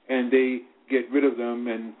 And they get rid of them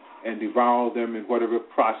and devour them in whatever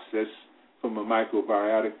process from a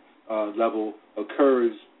microbiotic level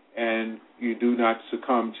occurs, and you do not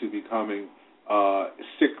succumb to becoming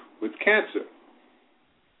sick with cancer.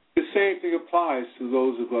 The same thing applies to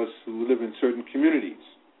those of us who live in certain communities.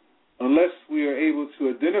 Unless we are able to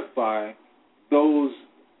identify those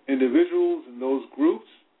individuals and those groups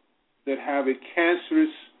that have a cancerous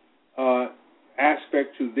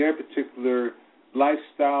aspect to their particular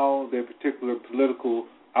lifestyle, their particular political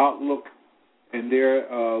outlook, and their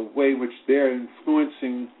way in which they're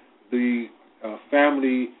influencing the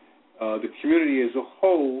family, the community as a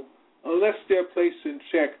whole, unless they're placed in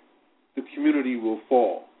check, the community will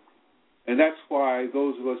fall. And that's why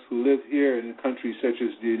those of us who live here in countries such as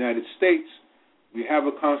the United States, we have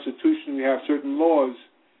a constitution, we have certain laws,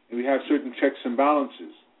 and we have certain checks and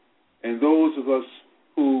balances. And those of us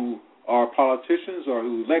who are politicians or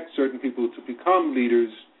who elect certain people to become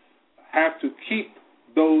leaders have to keep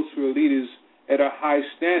those who are leaders at a high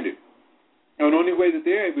standard. And the only way that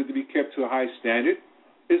they're able to be kept to a high standard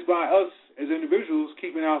is by us as individuals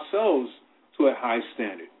keeping ourselves to a high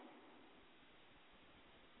standard.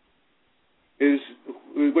 Is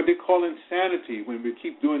what they call insanity, when we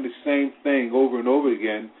keep doing the same thing over and over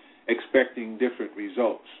again, expecting different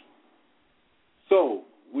results. So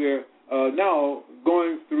we're now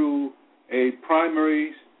going through a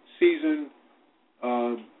primary season,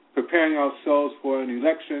 preparing ourselves for an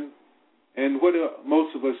election. And what are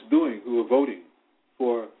most of us doing who are voting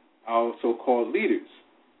for our so-called leaders?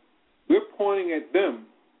 We're pointing at them,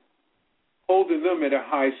 holding them at a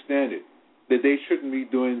high standard, that they shouldn't be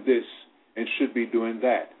doing this and should be doing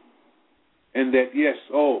that. And that, yes,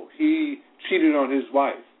 he cheated on his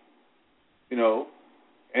wife,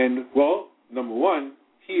 and, well, number one,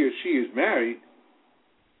 he or she is married,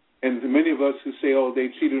 and many of us who say, they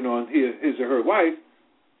cheated on his or her wife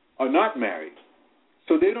are not married.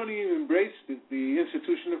 So they don't even embrace the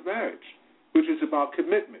institution of marriage, which is about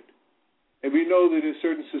commitment. And we know that in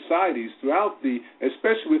certain societies throughout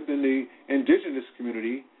especially within the indigenous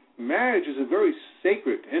community, marriage is a very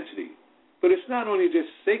sacred entity. But it's not only just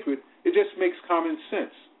sacred, it just makes common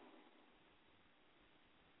sense.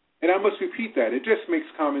 And I must repeat that. It just makes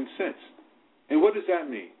common sense. And what does that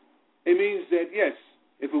mean? It means that, yes,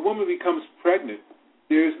 if a woman becomes pregnant,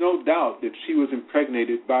 there is no doubt that she was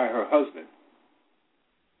impregnated by her husband.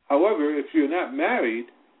 However, if you're not married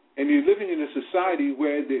and you're living in a society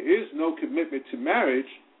where there is no commitment to marriage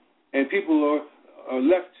and people are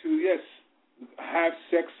left to, yes, have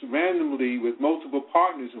sex randomly with multiple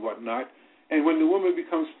partners and whatnot, and when the woman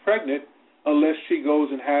becomes pregnant, unless she goes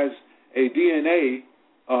and has a DNA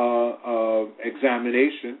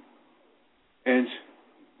examination and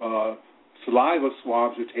saliva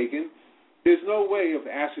swabs are taken, there's no way of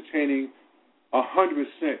ascertaining 100%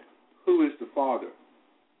 who is the father.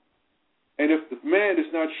 And if the man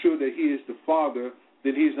is not sure that he is the father,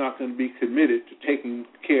 then he's not going to be committed to taking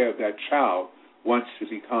care of that child once it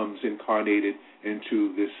becomes incarnated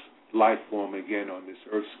into this life form again on this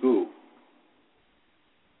earth school.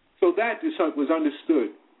 So that was understood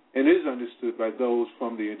and is understood by those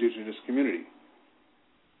from the indigenous community.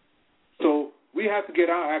 So we have to get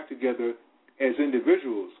our act together as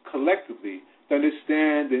individuals, collectively, to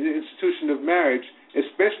understand the institution of marriage,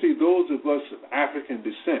 especially those of us of African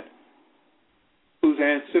descent, whose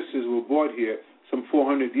ancestors were brought here some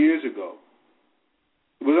 400 years ago.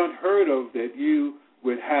 It was unheard of that you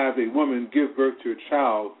would have a woman give birth to a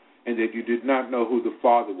child and that you did not know who the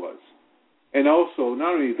father was. And also,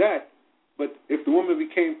 not only that, but if the woman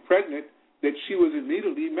became pregnant, that she was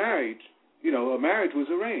immediately married. A marriage was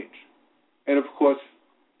arranged. And, of course,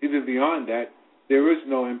 even beyond that, there is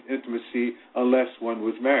no intimacy unless one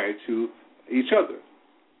was married to each other.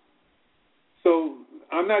 So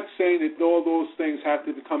I'm not saying that all those things have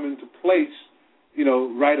to come into place,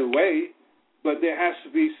 right away, but there has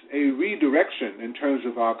to be a redirection in terms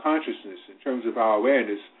of our consciousness, in terms of our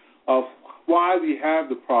awareness of why we have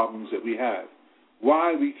the problems that we have,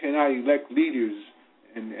 why we cannot elect leaders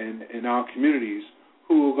in our communities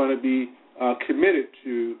who are going to be committed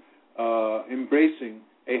to embracing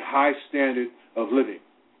a high standard of living.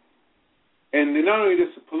 And not only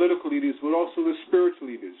just the political leaders, but also the spiritual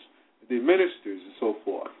leaders, the ministers and so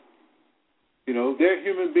forth. You know, they're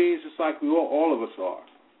human beings just like all of us are.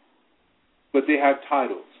 But they have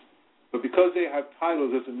titles. But because they have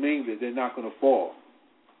titles doesn't mean that they're not going to fall.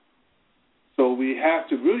 So we have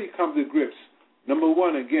to really come to grips. Number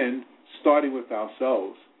one, again, starting with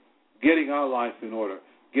ourselves, getting our life in order,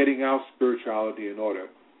 getting our spirituality in order,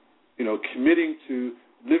 you know, committing to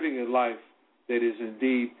living a life that is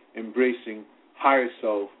indeed embracing higher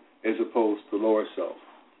self as opposed to lower self.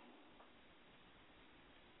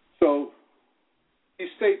 So he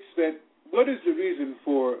states that what is the reason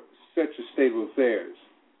for such a state of affairs?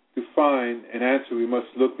 To find an answer, we must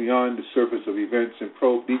look beyond the surface of events and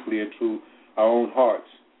probe deeply into our own hearts.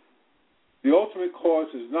 The ultimate cause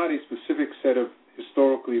is not a specific set of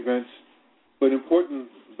historical events, but important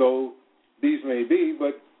though these may be,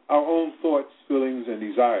 but our own thoughts, feelings, and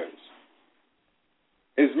desires.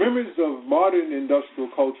 As members of modern industrial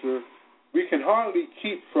culture, we can hardly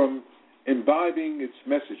keep from imbibing its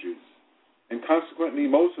messages, and consequently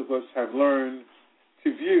most of us have learned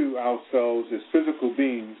to view ourselves as physical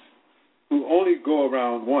beings who only go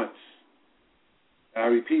around once. And I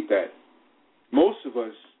repeat that. Most of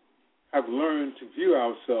us have learned to view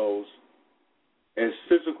ourselves as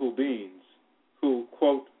physical beings who,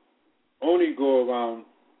 quote, only go around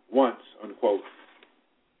once, unquote.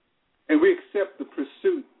 And we accept the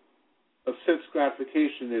pursuit of sense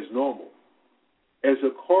gratification as normal. As a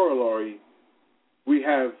corollary, we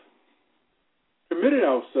have permitted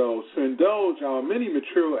ourselves to indulge our many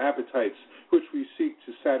material appetites which we seek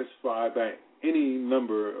to satisfy by any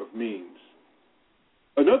number of means.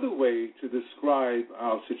 Another way to describe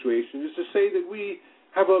our situation is to say that we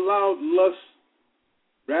have allowed lust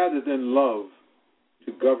rather than love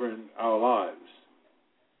to govern our lives.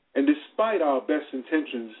 And despite our best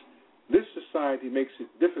intentions, this society makes it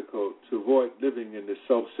difficult to avoid living in the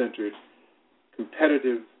self-centered,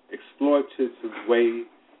 competitive, exploitative way.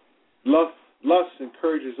 Lust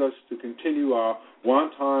encourages us to continue our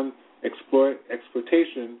wanton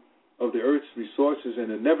exploitation of the earth's resources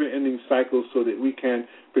in a never-ending cycle so that we can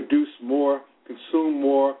produce more, consume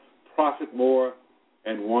more, profit more,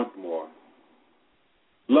 and want more.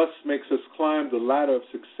 Lust makes us climb the ladder of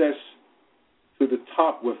success to the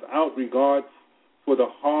top without regard for the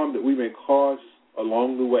harm that we may cause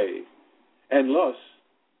along the way. And lust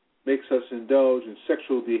makes us indulge in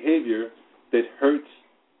sexual behavior that hurts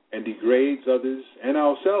and degrades others and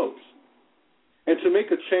ourselves. And to make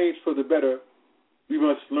a change for the better, we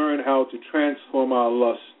must learn how to transform our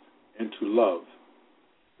lust into love.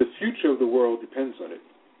 The future of the world depends on it.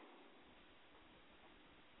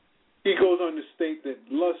 He goes on to state that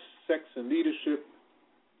lust, sex, and leadership,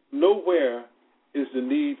 nowhere is the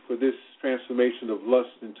need for this transformation of lust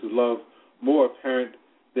into love more apparent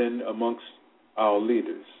than amongst our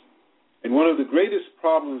leaders. And one of the greatest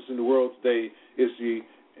problems in the world today is the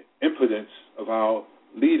impotence of our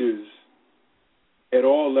leaders at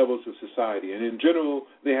all levels of society. And in general,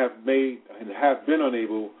 they have made and have been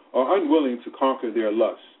unable or unwilling to conquer their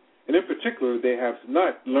lusts. And in particular, they have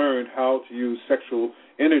not learned how to use sexual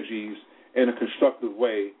energies in a constructive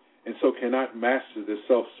way, and so cannot master the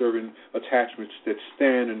self-serving attachments that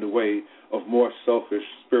stand in the way of more selfish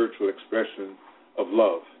spiritual expression of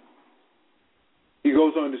love. He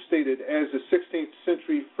goes on to state that as the 16th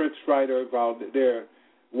century French writer Baudelaire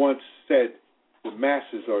once said, the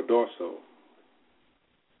masses are docile.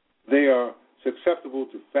 They are susceptible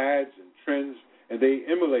to fads and trends, and they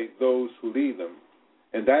emulate those who lead them.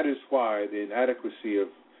 And that is why the inadequacy of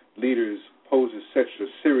leaders poses such a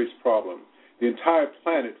serious problem. The entire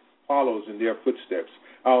planet follows in their footsteps.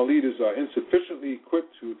 Our leaders are insufficiently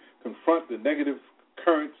equipped to confront the negative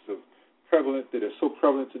currents that are so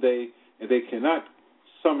prevalent today, and they cannot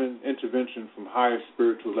summon intervention from higher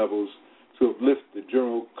spiritual levels to uplift the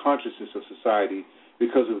general consciousness of society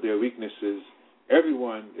because of their weaknesses.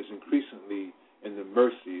 Everyone is increasingly in the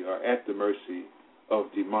mercy or at the mercy of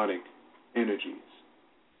demonic energies.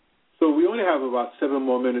 So we only have about 7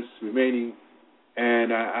 more minutes remaining,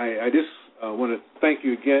 and I just want to thank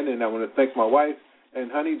you again, and I want to thank my wife. And,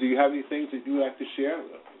 honey, do you have any things that you would like to share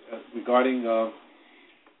regarding the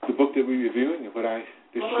book that we're reviewing and what I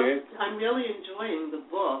just shared? I'm really enjoying the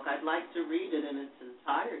book. I'd like to read it in its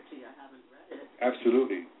entirety. I haven't read it.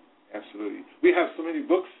 Absolutely. Absolutely. We have so many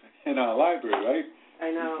books in our library, right? I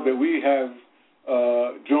know. That we have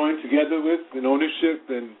joined together with in ownership,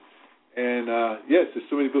 and yes, there's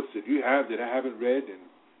so many books that you have that I haven't read,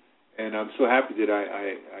 and I'm so happy that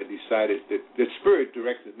I decided that Spirit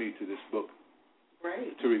directed me to this book.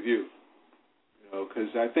 Great. To review. Because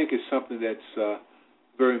I think it's something that's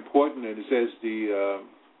very important, and as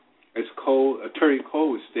Attorney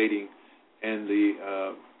Cole was stating in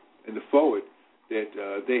the forward,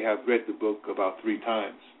 that they have read the book about 3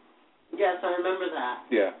 times. Yes, I remember that.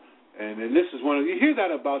 Yeah, and this is one of, you hear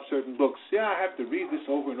that about certain books. Yeah, I have to read this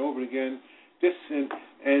over and over again. This and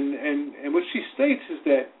what she states is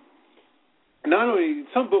that not only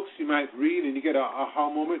some books you might read and you get a aha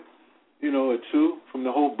moment, or 2 from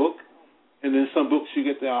the whole book, and then some books you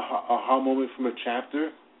get the aha moment from a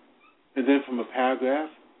chapter, and then from a paragraph.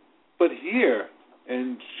 But here,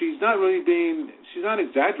 and she's not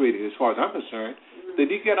exaggerating as far as I'm concerned, that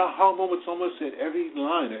you get aha moments almost at every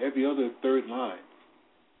line or every other third line.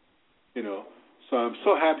 So I'm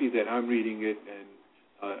so happy that I'm reading it and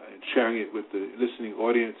sharing it with the listening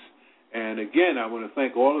audience. And again, I want to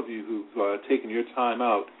thank all of you who've taken your time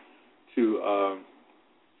out to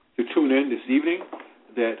tune in this evening.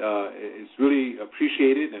 That is really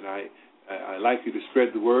appreciated, and I like you to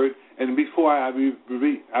spread the word. And before I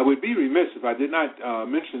would be remiss if I did not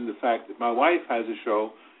mention the fact that my wife has a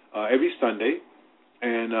show every Sunday,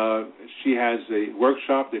 and she has a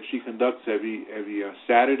workshop that she conducts every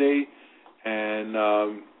Saturday, and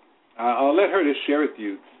I'll let her just share with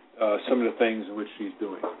you some of the things in which she's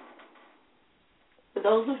doing. For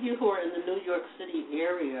those of you who are in the New York City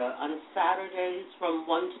area, on Saturdays from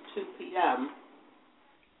 1 to 2 p.m.,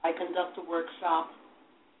 I conduct a workshop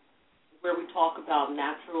where we talk about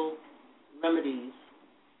natural remedies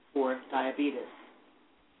for diabetes.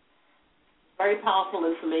 Very powerful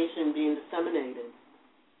information being disseminated.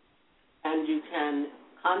 And you can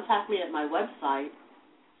contact me at my website,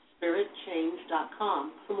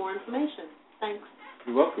 spiritchange.com, for more information. Thanks.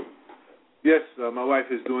 You're welcome. Yes, my wife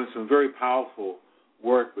is doing some very powerful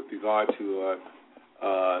work with regard to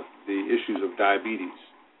the issues of diabetes.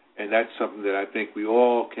 And that's something that I think we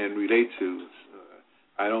all can relate to.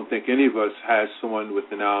 I don't think any of us has someone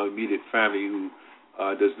within our immediate family who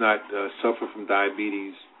does not suffer from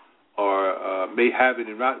diabetes or may have it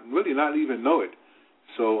and really not even know it.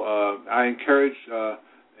 So I encourage,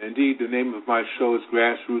 indeed, the name of my show is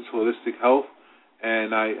Grassroots Holistic Health,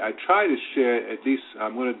 and I try to share, at least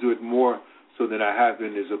I'm going to do it more so than I have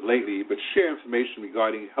been as of lately, but share information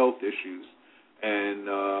regarding health issues and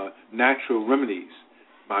natural remedies.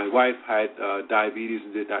 My wife had diabetes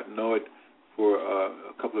and did not know it for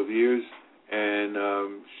a couple of years, and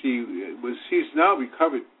she's now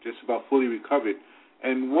recovered, just about fully recovered.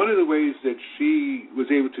 And one of the ways that she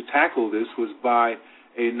was able to tackle this was by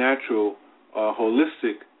a natural,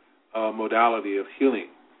 holistic modality of healing.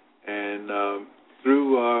 And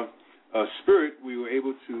through Spirit, we were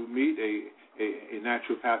able to meet a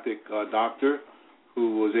naturopathic doctor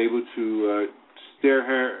who was able to steer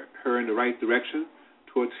her in the right direction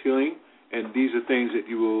towards healing, and these are things that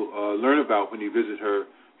you will learn about when you visit her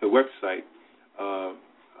website.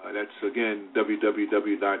 That's, again,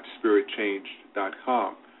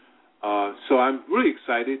 www.spiritchange.com. So I'm really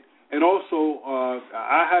excited. And also,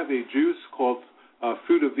 I have a juice called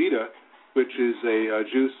Fruta Vida, which is a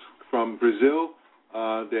juice from Brazil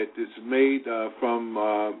that is made from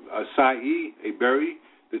acai, a berry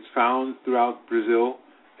that's found throughout Brazil,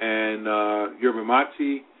 and yerba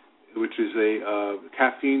mate, which is a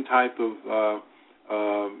caffeine type of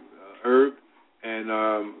herb, and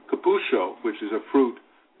capucho, which is a fruit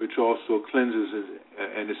which also cleanses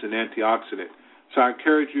and is an antioxidant. So I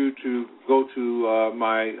encourage you to go to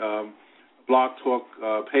my Blog Talk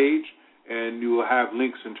page, and you will have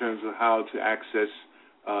links in terms of how to access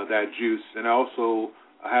that juice. And I also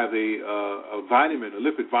have a vitamin, a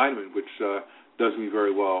lipid vitamin, which does me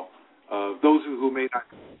very well. Those who may not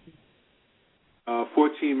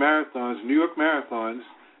 14 marathons, New York marathons,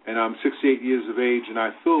 and I'm 68 years of age, and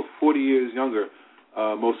I feel 40 years younger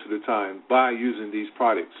most of the time by using these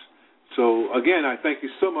products. So, again, I thank you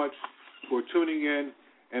so much for tuning in,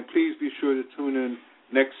 and please be sure to tune in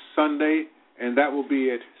next Sunday, and that will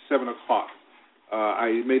be at 7 o'clock.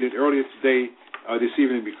 I made it earlier today, this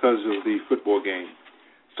evening, because of the football game.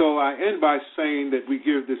 So I end by saying that we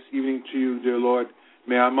give this evening to you, dear Lord.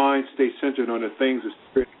 May our minds stay centered on the things of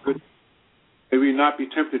spirit and good. May we not be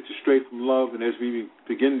tempted to stray from love, and as we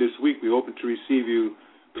begin this week, we open to receive you.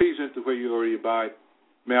 Please enter where you already abide.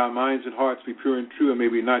 May our minds and hearts be pure and true, and may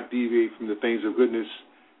we not deviate from the things of goodness.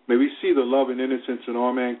 May we see the love and innocence in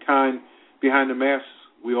all mankind behind the masks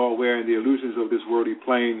we all wear and the illusions of this worldly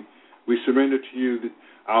plane. We surrender to you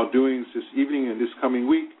our doings this evening and this coming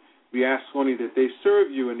week. We ask only that they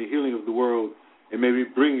serve you in the healing of the world, and may we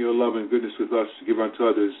bring your love and goodness with us to give unto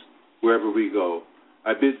others wherever we go.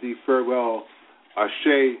 I bid thee farewell.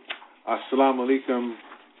 Ashe, assalamu alaikum,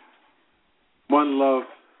 one love,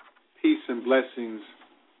 peace and blessings,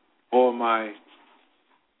 all my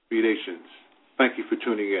relations. Thank you for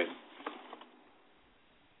tuning in.